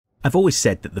I've always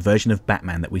said that the version of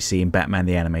Batman that we see in Batman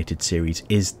the Animated Series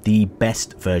is the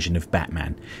best version of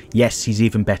Batman. Yes, he's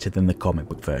even better than the comic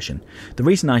book version. The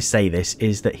reason I say this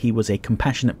is that he was a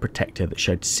compassionate protector that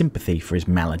showed sympathy for his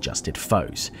maladjusted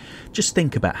foes. Just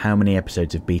think about how many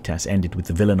episodes of BTAS ended with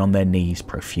the villain on their knees,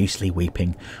 profusely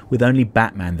weeping, with only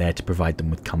Batman there to provide them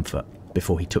with comfort,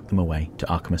 before he took them away to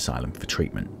Arkham Asylum for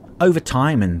treatment. Over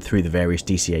time and through the various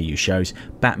DCAU shows,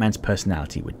 Batman's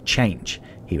personality would change.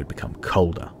 He would become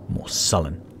colder, more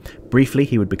sullen. Briefly,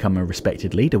 he would become a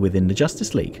respected leader within the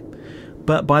Justice League.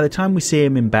 But by the time we see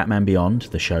him in Batman Beyond,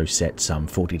 the show set some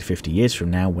 40 to 50 years from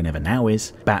now, whenever now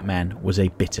is, Batman was a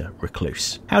bitter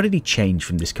recluse. How did he change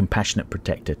from this compassionate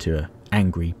protector to an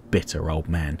angry, bitter old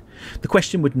man? The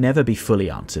question would never be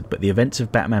fully answered, but the events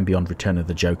of Batman Beyond Return of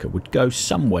the Joker would go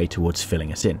some way towards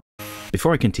filling us in.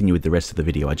 Before I continue with the rest of the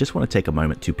video, I just want to take a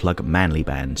moment to plug Manly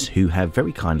Bands, who have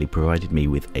very kindly provided me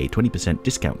with a 20%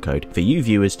 discount code for you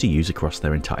viewers to use across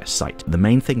their entire site. The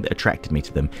main thing that attracted me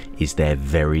to them is their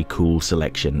very cool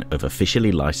selection of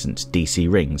officially licensed DC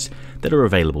rings that are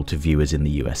available to viewers in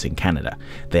the US and Canada.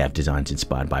 They have designs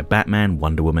inspired by Batman,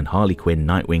 Wonder Woman, Harley Quinn,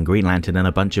 Nightwing, Green Lantern and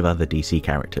a bunch of other DC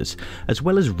characters, as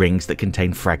well as rings that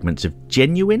contain fragments of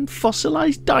genuine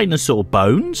fossilized dinosaur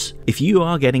bones. If you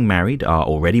are getting married, are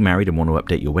already married and want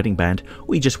to update your wedding band,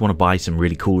 or you just want to buy some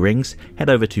really cool rings, head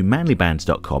over to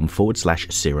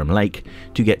manlybands.com/SerumLake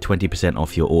to get 20%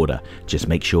 off your order. Just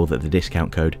make sure that the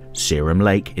discount code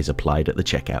SerumLake is applied at the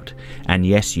checkout. And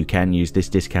yes, you can use this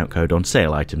discount code on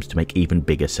sale items to make even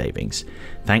bigger savings.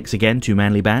 Thanks again to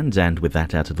Manly Bands, and with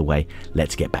that out of the way,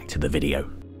 let's get back to the video.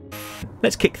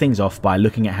 Let's kick things off by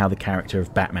looking at how the character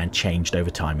of Batman changed over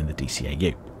time in the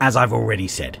DCAU. As I've already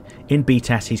said, in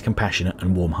BTAS he's compassionate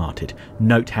and warm-hearted.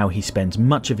 Note how he spends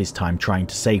much of his time trying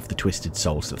to save the twisted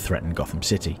souls that threaten Gotham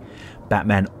City.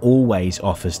 Batman always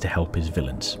offers to help his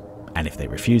villains, and if they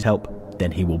refuse help,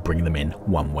 then he will bring them in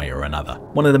one way or another.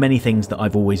 One of the many things that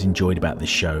I've always enjoyed about this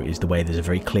show is the way there's a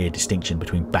very clear distinction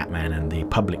between Batman and the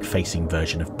public-facing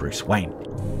version of Bruce Wayne.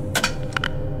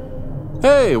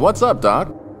 Hey, what's up,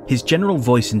 Doc? His general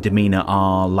voice and demeanour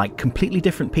are like completely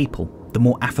different people. The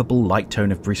more affable, light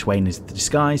tone of Bruce Wayne is the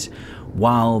disguise,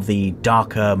 while the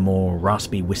darker, more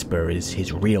raspy whisper is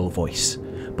his real voice.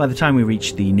 By the time we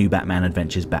reach the new Batman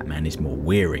adventures, Batman is more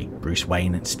weary. Bruce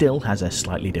Wayne still has a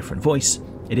slightly different voice.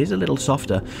 It is a little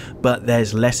softer, but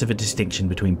there's less of a distinction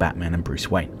between Batman and Bruce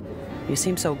Wayne. You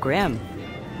seem so grim.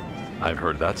 I've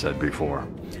heard that said before.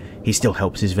 He still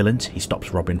helps his villains. He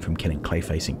stops Robin from killing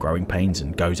Clayface in Growing Pains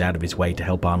and goes out of his way to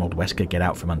help Arnold Wesker get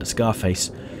out from under Scarface.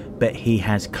 But he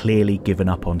has clearly given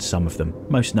up on some of them,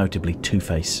 most notably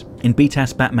Two-Face. In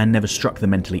BTAS, Batman never struck the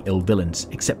mentally ill villains,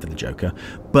 except for the Joker,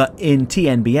 but in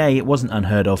TNBA it wasn't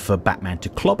unheard of for Batman to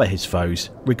clobber his foes,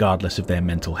 regardless of their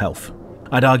mental health.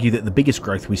 I'd argue that the biggest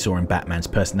growth we saw in Batman's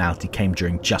personality came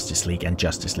during Justice League and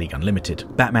Justice League Unlimited.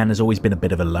 Batman has always been a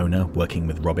bit of a loner, working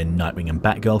with Robin, Nightwing and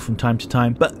Batgirl from time to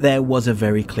time, but there was a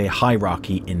very clear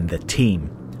hierarchy in the team.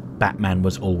 Batman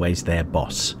was always their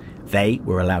boss. They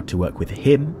were allowed to work with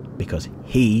him because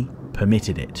he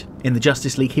permitted it. In the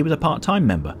Justice League, he was a part-time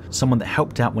member, someone that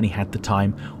helped out when he had the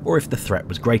time or if the threat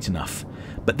was great enough.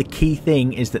 But the key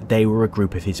thing is that they were a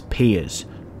group of his peers,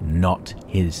 not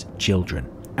his children.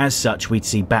 As such, we'd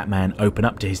see Batman open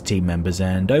up to his team members,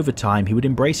 and over time he would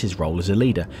embrace his role as a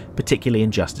leader, particularly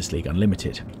in Justice League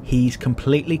Unlimited. He's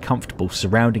completely comfortable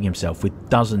surrounding himself with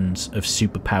dozens of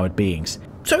superpowered beings.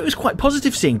 So it was quite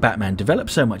positive seeing Batman develop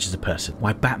so much as a person.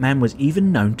 Why, Batman was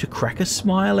even known to crack a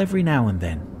smile every now and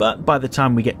then. But by the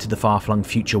time we get to the far-flung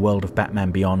future world of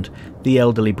Batman Beyond, the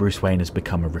elderly Bruce Wayne has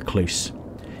become a recluse.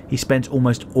 He spends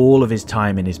almost all of his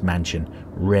time in his mansion,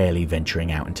 rarely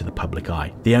venturing out into the public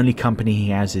eye. The only company he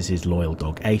has is his loyal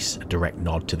dog Ace, a direct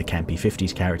nod to the campy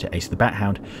 50s character Ace the Bat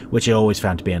Hound, which I always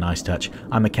found to be a nice touch.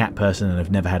 I'm a cat person and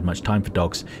have never had much time for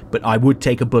dogs, but I would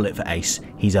take a bullet for Ace.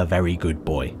 He's a very good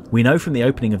boy. We know from the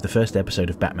opening of the first episode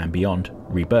of Batman Beyond,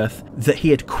 Rebirth, that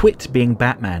he had quit being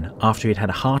Batman after he had had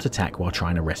a heart attack while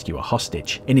trying to rescue a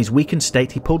hostage. In his weakened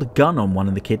state, he pulled a gun on one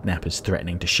of the kidnappers,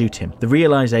 threatening to shoot him. The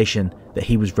realization that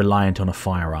he was reliant on a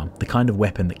firearm, the kind of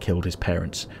weapon that killed his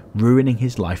parents, ruining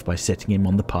his life by setting him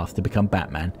on the path to become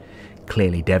Batman,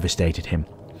 clearly devastated him.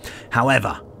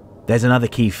 However, there's another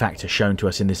key factor shown to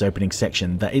us in this opening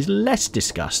section that is less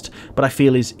discussed, but I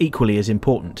feel is equally as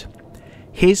important.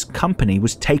 His company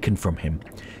was taken from him.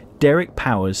 Derek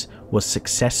Powers was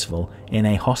successful in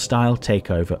a hostile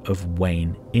takeover of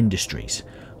Wayne Industries.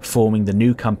 forming the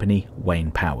new company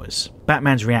Wayne Powers.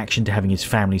 Batman's reaction to having his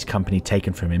family's company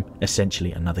taken from him,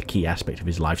 essentially another key aspect of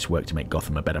his life's work to make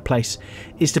Gotham a better place,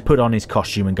 is to put on his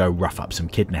costume and go rough up some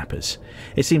kidnappers.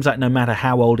 It seems like no matter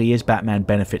how old he is, Batman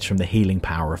benefits from the healing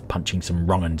power of punching some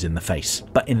wrong-uns in the face.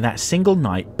 But in that single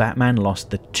night, Batman lost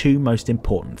the two most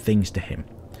important things to him.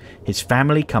 His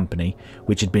family company,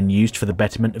 which had been used for the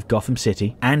betterment of Gotham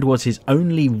City, and was his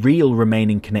only real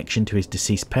remaining connection to his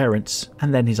deceased parents,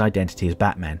 and then his identity as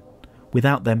Batman.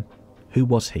 Without them, who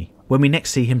was he? When we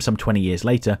next see him some 20 years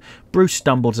later, Bruce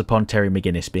stumbles upon Terry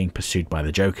McGinnis being pursued by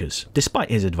the Jokers. Despite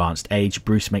his advanced age,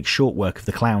 Bruce makes short work of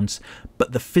the clowns,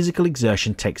 but the physical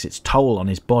exertion takes its toll on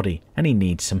his body, and he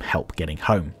needs some help getting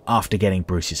home. After getting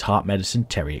Bruce's heart medicine,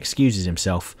 Terry excuses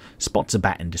himself, spots a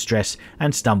bat in distress,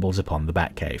 and stumbles upon the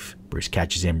Batcave. Bruce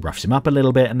catches him, roughs him up a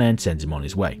little bit, and then sends him on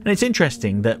his way. And it's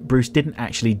interesting that Bruce didn't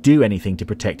actually do anything to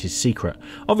protect his secret.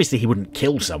 Obviously he wouldn't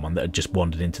kill someone that had just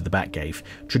wandered into the Batcave.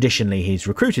 Traditionally he's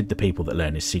recruited the people that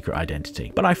learn his secret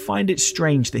identity. But I find it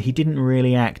strange that he didn't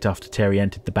really act after Terry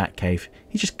entered the Batcave.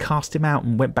 He just cast him out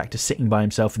and went back to sitting by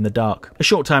himself in the dark. A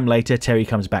short time later, Terry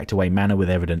comes back to Wayne Manor with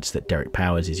evidence that Derek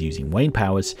Powers is using Wayne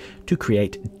Powers to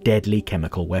create deadly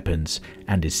chemical weapons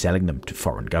and is selling them to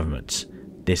foreign governments.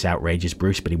 This outrages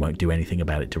Bruce, but he won't do anything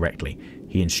about it directly.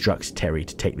 He instructs Terry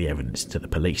to take the evidence to the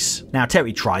police. Now,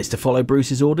 Terry tries to follow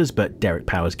Bruce's orders, but Derek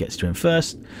Powers gets to him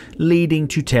first, leading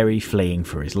to Terry fleeing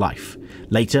for his life.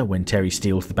 Later, when Terry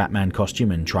steals the Batman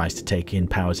costume and tries to take in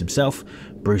Powers himself,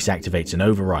 Bruce activates an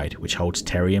override, which holds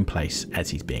Terry in place as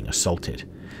he's being assaulted.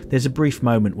 There's a brief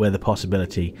moment where the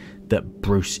possibility that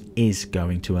Bruce is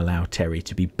going to allow Terry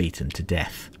to be beaten to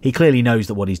death. He clearly knows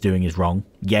that what he's doing is wrong.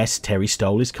 Yes, Terry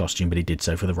stole his costume, but he did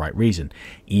so for the right reason.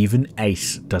 Even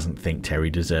Ace doesn't think Terry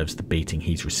deserves the beating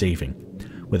he's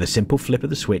receiving. With a simple flip of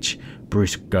the switch,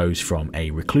 Bruce goes from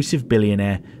a reclusive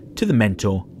billionaire to the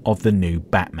mentor of the new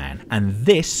Batman. And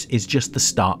this is just the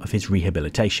start of his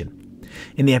rehabilitation.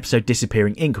 In the episode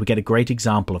Disappearing Ink, we get a great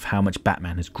example of how much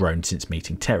Batman has grown since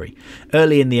meeting Terry.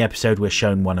 Early in the episode, we're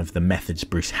shown one of the methods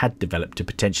Bruce had developed to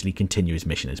potentially continue his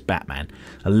mission as Batman,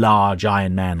 a large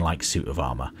Iron Man-like suit of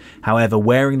armour. However,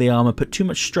 wearing the armour put too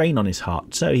much strain on his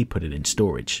heart, so he put it in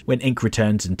storage. When Ink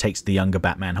returns and takes the younger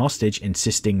Batman hostage,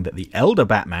 insisting that the elder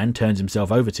Batman turns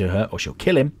himself over to her or she'll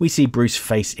kill him, we see Bruce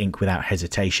face Ink without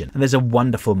hesitation. And there's a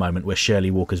wonderful moment where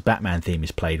Shirley Walker's Batman theme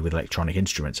is played with electronic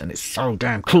instruments, and it's so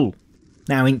damn cool.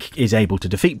 Now Ink is able to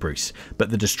defeat Bruce, but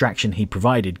the distraction he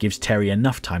provided gives Terry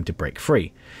enough time to break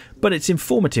free. But it's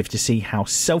informative to see how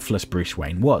selfless Bruce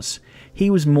Wayne was. He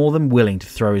was more than willing to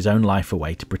throw his own life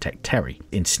away to protect Terry.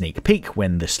 In Sneak Peek,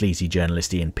 when the sleazy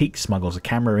journalist Ian Peake smuggles a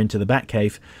camera into the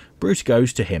Batcave, Bruce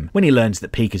goes to him. When he learns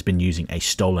that Peake has been using a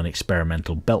stolen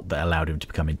experimental belt that allowed him to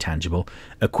become intangible,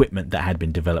 equipment that had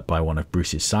been developed by one of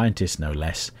Bruce's scientists no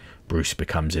less, Bruce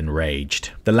becomes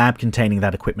enraged. The lab containing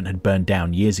that equipment had burned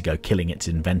down years ago, killing its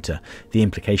inventor, the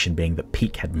implication being that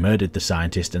Peake had murdered the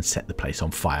scientist and set the place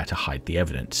on fire to hide the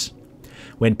evidence.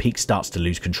 When Peake starts to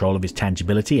lose control of his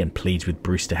tangibility and pleads with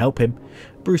Bruce to help him,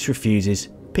 Bruce refuses,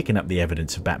 picking up the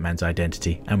evidence of Batman's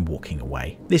identity and walking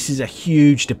away. This is a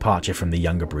huge departure from the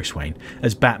younger Bruce Wayne.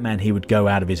 As Batman, he would go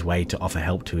out of his way to offer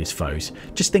help to his foes.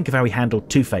 Just think of how he handled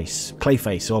Two-Face,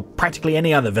 Clayface, or practically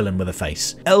any other villain with a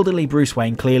face. Elderly Bruce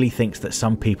Wayne clearly thinks that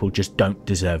some people just don't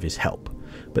deserve his help,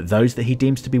 but those that he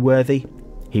deems to be worthy,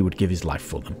 he would give his life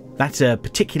for them. That's a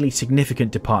particularly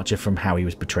significant departure from how he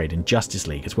was portrayed in Justice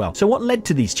League as well. So what led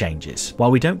to these changes?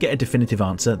 While we don't get a definitive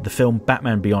answer, the film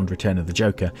Batman Beyond Return of the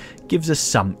Joker gives us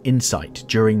some insight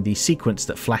during the sequence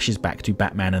that flashes back to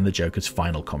Batman and the Joker's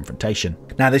final confrontation.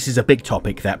 Now this is a big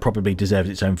topic that probably deserves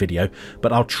its own video,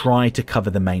 but I'll try to cover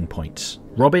the main points.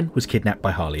 Robin was kidnapped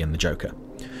by Harley and the Joker,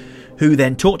 who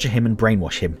then torture him and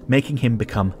brainwash him, making him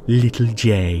become Little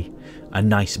J. A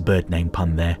nice bird name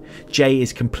pun there. Jay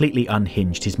is completely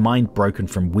unhinged, his mind broken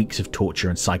from weeks of torture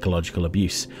and psychological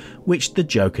abuse, which the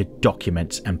Joker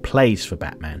documents and plays for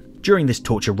Batman. During this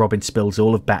torture, Robin spills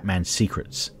all of Batman's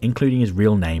secrets, including his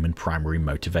real name and primary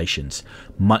motivations,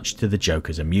 much to the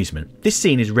Joker's amusement. This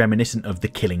scene is reminiscent of The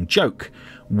Killing Joke,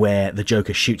 where the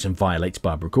Joker shoots and violates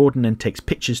Barbara Gordon and takes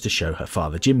pictures to show her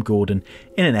father Jim Gordon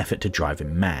in an effort to drive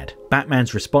him mad.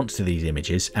 Batman's response to these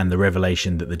images and the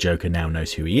revelation that the Joker now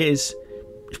knows who he is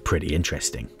It's pretty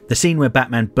interesting. The scene where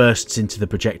Batman bursts into the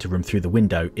projector room through the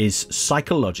window is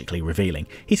psychologically revealing.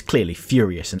 He's clearly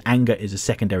furious, and anger is a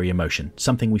secondary emotion,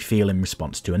 something we feel in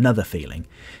response to another feeling.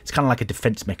 It's kind of like a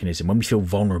defense mechanism. When we feel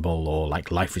vulnerable or like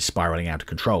life is spiraling out of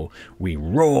control, we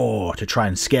roar to try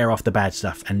and scare off the bad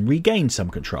stuff and regain some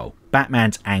control.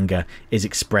 Batman's anger is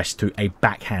expressed through a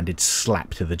backhanded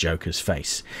slap to the Joker's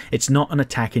face. It's not an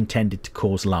attack intended to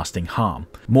cause lasting harm,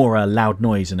 more a loud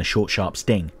noise and a short sharp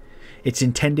sting. It's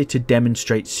intended to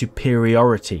demonstrate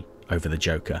superiority over the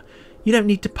Joker. You don't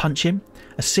need to punch him.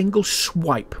 A single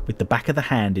swipe with the back of the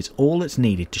hand is all that's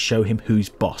needed to show him who's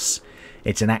boss.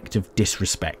 It's an act of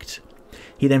disrespect.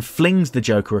 He then flings the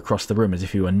Joker across the room as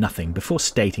if he were nothing, before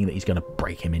stating that he's going to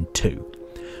break him in two.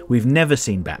 We've never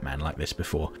seen Batman like this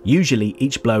before. Usually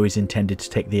each blow is intended to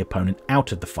take the opponent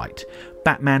out of the fight.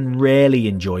 Batman rarely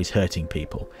enjoys hurting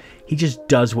people. He just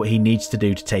does what he needs to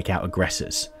do to take out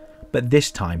aggressors. But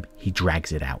this time he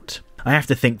drags it out. I have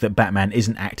to think that Batman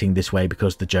isn't acting this way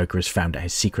because the Joker has found out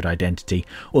his secret identity,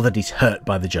 or that he's hurt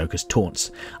by the Joker's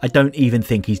taunts. I don't even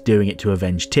think he's doing it to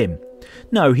avenge Tim.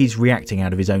 No, he's reacting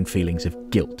out of his own feelings of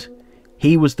guilt.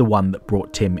 He was the one that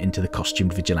brought Tim into the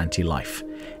costumed vigilante life.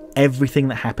 Everything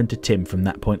that happened to Tim from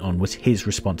that point on was his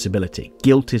responsibility.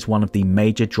 Guilt is one of the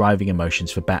major driving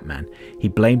emotions for Batman. He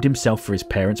blamed himself for his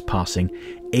parents' passing,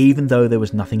 even though there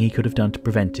was nothing he could have done to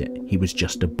prevent it. He was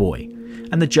just a boy.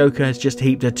 And the Joker has just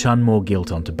heaped a ton more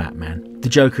guilt onto Batman. The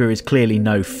Joker is clearly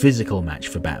no physical match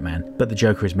for Batman, but the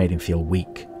Joker has made him feel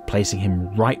weak, placing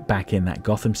him right back in that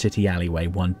Gotham City alleyway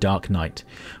one dark night,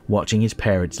 watching his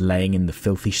parents laying in the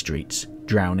filthy streets,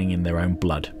 drowning in their own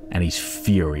blood, and he's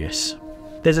furious.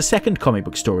 There's a second comic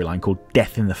book storyline called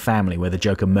Death in the Family where the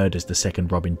Joker murders the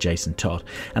second Robin, Jason Todd,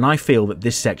 and I feel that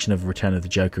this section of Return of the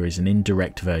Joker is an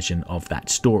indirect version of that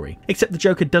story. Except the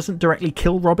Joker doesn't directly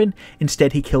kill Robin,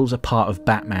 instead he kills a part of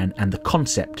Batman and the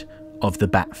concept of the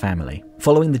Bat family.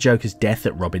 Following the Joker's death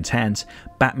at Robin's hands,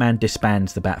 Batman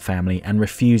disbands the Bat family and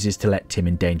refuses to let Tim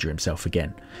endanger himself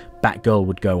again. Batgirl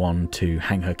would go on to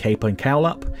hang her cape and cowl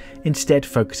up, instead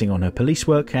focusing on her police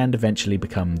work and eventually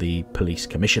become the police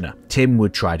commissioner. Tim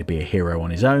would try to be a hero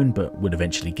on his own, but would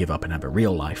eventually give up and have a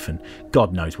real life, and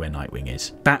God knows where Nightwing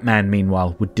is. Batman,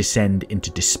 meanwhile, would descend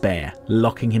into despair,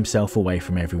 locking himself away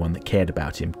from everyone that cared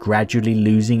about him, gradually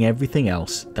losing everything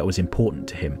else that was important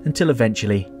to him, until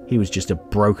eventually he was just a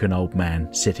broken old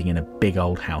man sitting in a big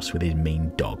old house with his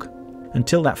mean dog.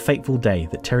 Until that fateful day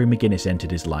that Terry McGinnis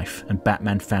entered his life and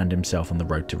Batman found himself on the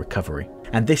road to recovery.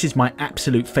 And this is my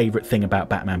absolute favourite thing about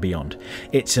Batman Beyond.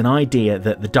 It's an idea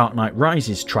that The Dark Knight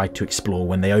Rises tried to explore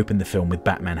when they opened the film with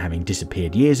Batman having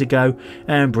disappeared years ago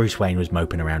and Bruce Wayne was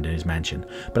moping around in his mansion.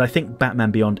 But I think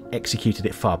Batman Beyond executed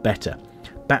it far better.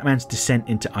 Batman's descent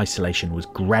into isolation was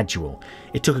gradual.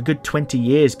 It took a good 20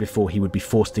 years before he would be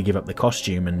forced to give up the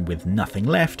costume, and with nothing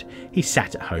left, he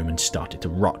sat at home and started to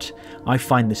rot. I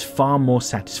find this far more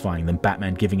satisfying than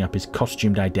Batman giving up his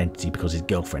costumed identity because his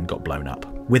girlfriend got blown up.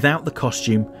 Without the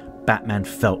costume, Batman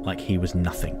felt like he was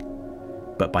nothing.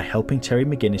 But by helping Terry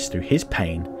McGinnis through his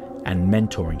pain and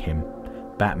mentoring him,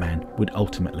 Batman would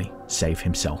ultimately save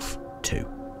himself too.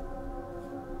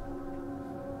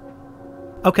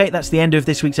 Okay, that's the end of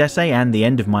this week's essay and the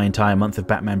end of my entire month of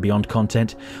Batman Beyond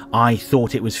content. I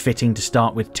thought it was fitting to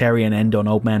start with Terry and end on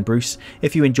Old Man Bruce.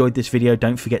 If you enjoyed this video,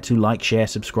 don't forget to like, share,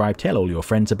 subscribe, tell all your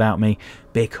friends about me,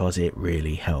 because it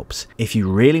really helps. If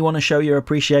you really want to show your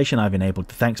appreciation, I've enabled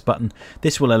the thanks button.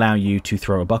 This will allow you to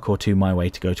throw a buck or two my way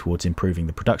to go towards improving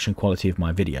the production quality of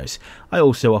my videos. I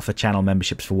also offer channel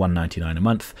memberships for $1.99 a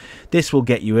month. This will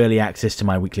get you early access to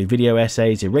my weekly video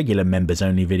essays, irregular members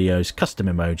only videos, custom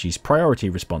emojis, priority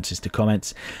responses to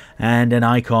comments, and an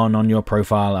icon on your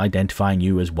profile identifying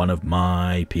you as one of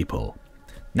my people.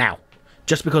 Now,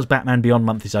 just because Batman Beyond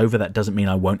month is over, that doesn't mean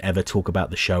I won't ever talk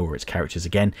about the show or its characters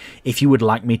again. If you would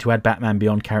like me to add Batman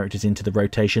Beyond characters into the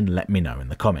rotation, let me know in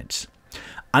the comments.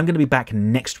 I'm going to be back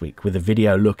next week with a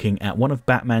video looking at one of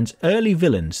Batman's early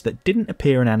villains that didn't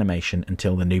appear in animation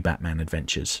until the new Batman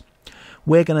Adventures.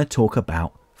 We're going to talk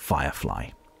about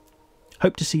Firefly.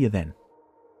 Hope to see you then.